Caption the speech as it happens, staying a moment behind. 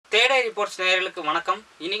டேடே reports நேயர்களுக்கு வணக்கம்.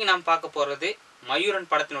 இன்னைக்கு நாம் பார்க்க போகிறது மயூரன்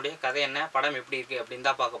படத்தினுடைய கதை என்ன, படம் எப்படி இருக்குது அப்படின்னு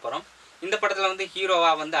தான் பார்க்க போகிறோம். இந்த படத்தில் வந்து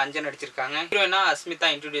ஹீரோவாக வந்து அஞ்சன் நடிச்சிருக்காங்க. ஹீரோயினா அஸ்மிதா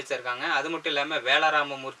இன்ட்ரடியூஸ் இருக்காங்க. அது மட்டும் இல்லாமல்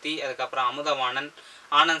வேலராமமூர்த்தி, அதுக்கப்புறம் அமுதவாணன்,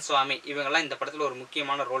 ஆனந்த் சுவாமி இவங்கெல்லாம் இந்த படத்தில் ஒரு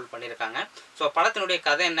முக்கியமான ரோல் பண்ணியிருக்காங்க. ஸோ படத்தினுடைய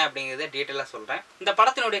கதை என்ன அப்படிங்கிறத டீட்டெயிலாக சொல்கிறேன். இந்த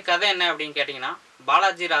படத்தினுடைய கதை என்ன அப்படின்னு கேட்டிங்கன்னா,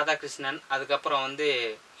 பாலாஜி ராதாகிருஷ்ணன், அதுக்கப்புறம் வந்து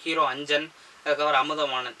ஹீரோ அஞ்சன், அதுக்கப்புறம்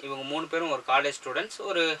அமுதவாணன் இவங்க 3 பேரும் ஒரு காலேஜ் ஸ்டூடெண்ட்ஸ்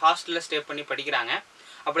ஒரு ஹாஸ்டலில் ஸ்டே பண்ணி படிக்கிறாங்க.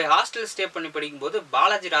 அப்படி ஹாஸ்டல் ஸ்டே பண்ணி படிக்கும்போது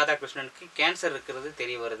பாலாஜி ராதாகிருஷ்ணனுக்கு கேன்சர் இருக்கிறது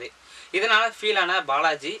தெரிய வருது. இதனால் ஃபீலான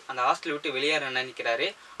பாலாஜி அந்த ஹாஸ்டல் விட்டு வெளியேற நினைக்கிறாரு.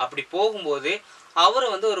 அப்படி போகும்போது அவரை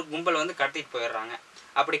வந்து ஒரு கும்பல் வந்து கடத்திட்டு போயிடுறாங்க.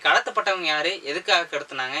 அப்படி கடத்தப்பட்டவங்க யார், எதுக்காக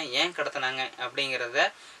கடத்தினாங்க, ஏன் கடத்தினாங்க அப்படிங்கிறத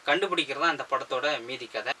கண்டுபிடிக்கிறது தான் இந்த படத்தோட மீதி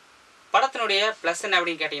கதை. படத்தினுடைய ப்ளஸ் என்ன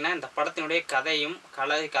அப்படின்னு கேட்டிங்கன்னா, இந்த படத்தினுடைய கதையும்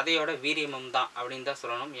கதையோட வீரியமும் தான் அப்படின்னு தான்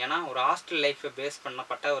சொல்லணும். ஏன்னா ஒரு ஹாஸ்டல் லைஃப்பை பேஸ்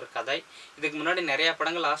பண்ணப்பட்ட ஒரு கதை. இதுக்கு முன்னாடி நிறையா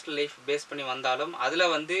படங்கள் ஹாஸ்டல் லைஃப் பேஸ் பண்ணி வந்தாலும் அதில்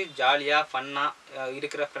வந்து ஜாலியாக ஃபன்னாக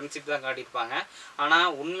இருக்கிற ஃப்ரெண்ட்ஷிப் தான் காட்டியிருப்பாங்க.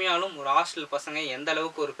 ஆனால் உண்மையாலும் ஒரு ஹாஸ்டல் பசங்க எந்த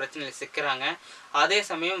அளவுக்கு ஒரு பிரச்சனையில் சிக்கிறாங்க, அதே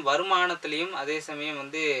சமயம் வருமானத்துலேயும் அதே சமயம்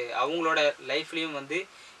வந்து அவங்களோட லைஃப்லேயும் வந்து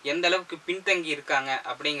எந்த அளவுக்கு பின்தங்கி இருக்காங்க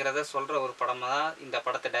அப்படிங்கிறத சொல்கிற ஒரு படமாக தான் இந்த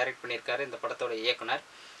படத்தை டைரக்ட் பண்ணியிருக்காரு இந்த படத்தோட இயக்குனர்.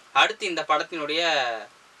 அடுத்து இந்த படத்தினுடைய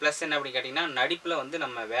ப்ளஸ் என்ன அப்படின்னு கேட்டிங்கன்னா, நடிப்பில் வந்து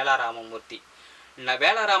நம்ம வேலராமமூர்த்தி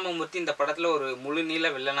இந்த படத்தில் ஒரு முழு நீள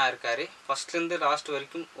வில்லனாக இருக்கார். ஃபஸ்ட்லேருந்து லாஸ்ட்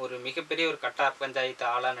வரைக்கும் ஒரு மிகப்பெரிய ஒரு கட்டா பஞ்சாயத்து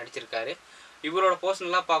ஆளாக நடிச்சிருக்காரு. இவரோட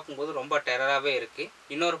போர்ஷன்லாம் பார்க்கும்போது ரொம்ப டெரராகவே இருக்குது.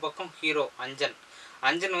 இன்னொரு பக்கம் ஹீரோ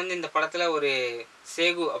அஞ்சன் வந்து இந்த படத்தில் ஒரு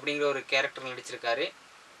சேகு அப்படிங்கிற ஒரு கேரக்டர் நடிச்சிருக்காரு.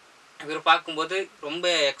 இவர் பார்க்கும்போது ரொம்ப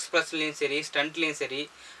எக்ஸ்பிரஸ்லேயும் சரி, ஸ்டண்ட்லேயும் சரி,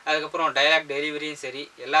 அதுக்கப்புறம் டைலாக் டெலிவரியும் சரி,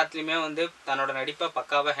 எல்லாத்துலேயுமே வந்து தன்னோட நடிப்பை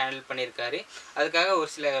பக்காவாக ஹேண்டில் பண்ணியிருக்காரு. அதுக்காக ஒரு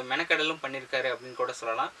சில மெனக்கடலும் பண்ணியிருக்காரு அப்படின்னு கூட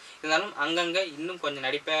சொல்லலாம். இருந்தாலும் அங்கங்கே இன்னும் கொஞ்சம்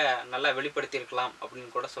நடிப்பை நல்லா வெளிப்படுத்தியிருக்கலாம்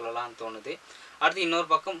அப்படின்னு கூட சொல்லலாம்னு தோணுது. அடுத்து இன்னொரு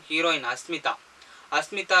பக்கம் ஹீரோயின்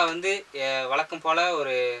அஸ்மிதா வந்து வழக்கம் போல்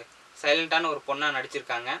ஒரு சைலண்ட்டான ஒரு பொண்ணாக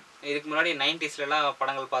நடிச்சிருக்காங்க. இதுக்கு முன்னாடி 90ஸ்லாம்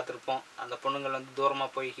படங்கள் பார்த்துருப்போம். அந்த பொண்ணுங்கள் வந்து தூரமாக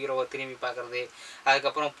போய் ஹீரோவை திரும்பி பார்க்குறது,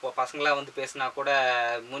 அதுக்கப்புறம் பசங்களாக வந்து பேசினா கூட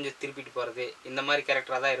மூஞ்சி திருப்பிட்டு போகிறது, இந்த மாதிரி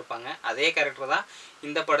கேரக்டராக தான் இருப்பாங்க. அதே கேரக்டர் தான்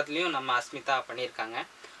இந்த படத்துலையும் நம்ம அஸ்மிதா பண்ணியிருக்காங்க.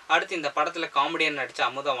 அடுத்து இந்த படத்தில் காமெடியன் நடித்த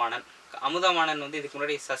அமுதவாணன் வந்து இதுக்கு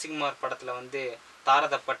முன்னாடி சசிகுமார் படத்தில் வந்து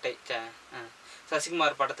தாரதப்பட்டை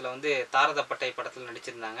படத்தில்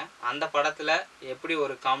நடிச்சிருந்தாங்க. அந்த படத்தில் எப்படி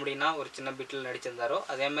ஒரு காமெடினா ஒரு சின்ன பிட்டில் நடிச்சிருந்தாரோ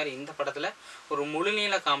அதே மாதிரி இந்த படத்தில் ஒரு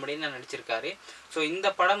முழுநீள காமெடின்னு நடிச்சிருக்காரு. ஸோ இந்த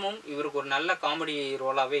படமும் இவருக்கு ஒரு நல்ல காமெடி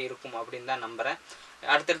ரோலாகவே இருக்கும் அப்படின்னு தான் நம்புகிறேன்.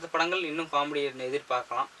 அடுத்தடுத்த படங்கள் இன்னும் காமெடி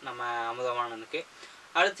எதிர்பார்க்கலாம் நம்ம அமுதவாணனுக்கு.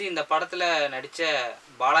 அடுத்து இந்த படத்தில் நடித்த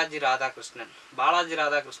பாலாஜி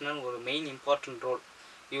ராதாகிருஷ்ணன் ஒரு மெயின் இம்பார்ட்டன்ட் ரோல்.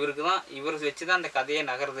 இவர் வச்சு தான் அந்த கதையை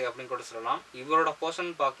நகருது அப்படின்னு கூட சொல்லலாம். இவரோட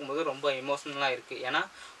போர்ஷன் பார்க்கும்போது ரொம்ப எமோஷ்னலாக இருக்குது. ஏன்னா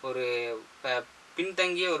ஒரு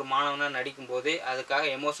பின்தங்கிய ஒரு மாணவனாக நடிக்கும்போது அதுக்காக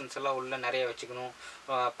எமோஷன்ஸ் எல்லாம் உள்ளே நிறைய வச்சுக்கணும்.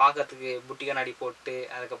 பார்க்கறதுக்கு புட்டிகா நடி போட்டு,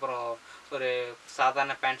 அதுக்கப்புறம் ஒரு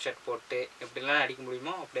சாதாரண பேண்ட் ஷர்ட் போட்டு எப்படிலாம் நடிக்க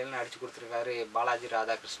முடியுமோ அப்படியெல்லாம் நடித்து கொடுத்துருக்காரு பாலாஜி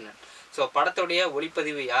ராதாகிருஷ்ணன். ஸோ படத்துடைய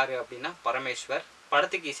ஒளிப்பதிவு யார் அப்படின்னா பரமேஸ்வர்.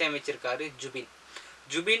 படத்துக்கு இசையமைச்சிருக்காரு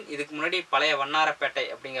ஜுபின் இதுக்கு முன்னாடி பழைய வண்ணாரப்பேட்டை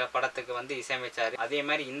அப்படிங்கிற படத்துக்கு வந்து இசையமைச்சார். அதே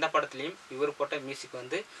மாதிரி இந்த படத்துலையும் இவர் போட்ட மியூசிக்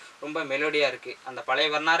வந்து ரொம்ப மெலோடியாக இருக்குது. அந்த பழைய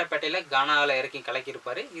வண்ணாரப்பேட்டையில் கானாவில் இறக்கி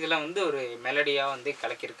கலக்கியிருப்பார். இதில் வந்து ஒரு மெலடியாக வந்து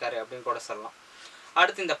கலக்கியிருக்காரு அப்படின்னு கூட சொல்லலாம்.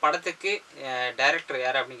 அடுத்து இந்த படத்துக்கு டைரக்டர்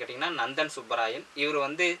யார் அப்படின்னு கேட்டிங்கன்னா நந்தன் சுப்பராயன். இவர்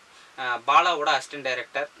வந்து பாலாவோட அசிஸ்டன்ட்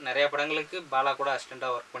டைரக்டர். நிறைய படங்களுக்கு பாலா கூட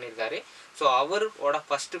அசிஸ்டண்ட்டாக ஒர்க் பண்ணியிருக்காரு. ஸோ அவரோட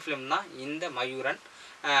ஃபஸ்ட்டு ஃபிலிம் தான் இந்த மயூரன்.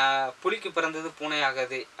 புலிக்கு பிறந்தது பூனை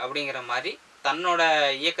ஆகாது அப்படிங்கிற மாதிரி தன்னோட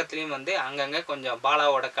இயக்கத்துலேயும் வந்து அங்கங்கே கொஞ்சம்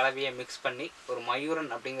பாலாவோட கலவையை மிக்ஸ் பண்ணி ஒரு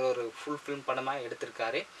மயூரன் அப்படிங்கிற ஒரு ஃபுல் ஃபிலிம் படமாக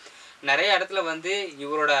எடுத்திருக்காரு. நிறைய இடத்துல வந்து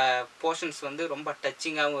இவரோட போர்ஷன்ஸ் வந்து ரொம்ப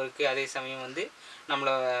டச்சிங்காகவும் இருக்குது. அதே சமயம் வந்து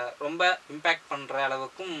நம்மளை ரொம்ப இம்பேக்ட் பண்ணுற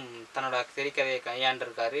அளவுக்கும் தன்னோட திரைக்கதையை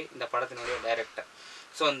கையாண்டிருக்காரு இந்த படத்தினுடைய டைரக்டர்.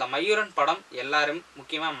 ஸோ இந்த மயூரன் படம் எல்லாரும்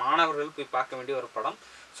முக்கியமாக மாணவர்கள் போய் பார்க்க வேண்டிய ஒரு படம்.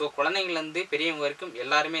 ஸோ குழந்தைங்கள்லேருந்து பெரியவங்க வரைக்கும்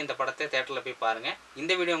எல்லாருமே இந்த படத்தை தேட்டரில் போய் பாருங்கள்.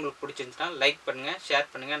 இந்த வீடியோ உங்களுக்கு பிடிச்சிருந்துச்சுன்னா லைக் பண்ணுங்கள்,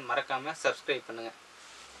 ஷேர் பண்ணுங்கள், மறக்காமல் சப்ஸ்கிரைப் பண்ணுங்கள்.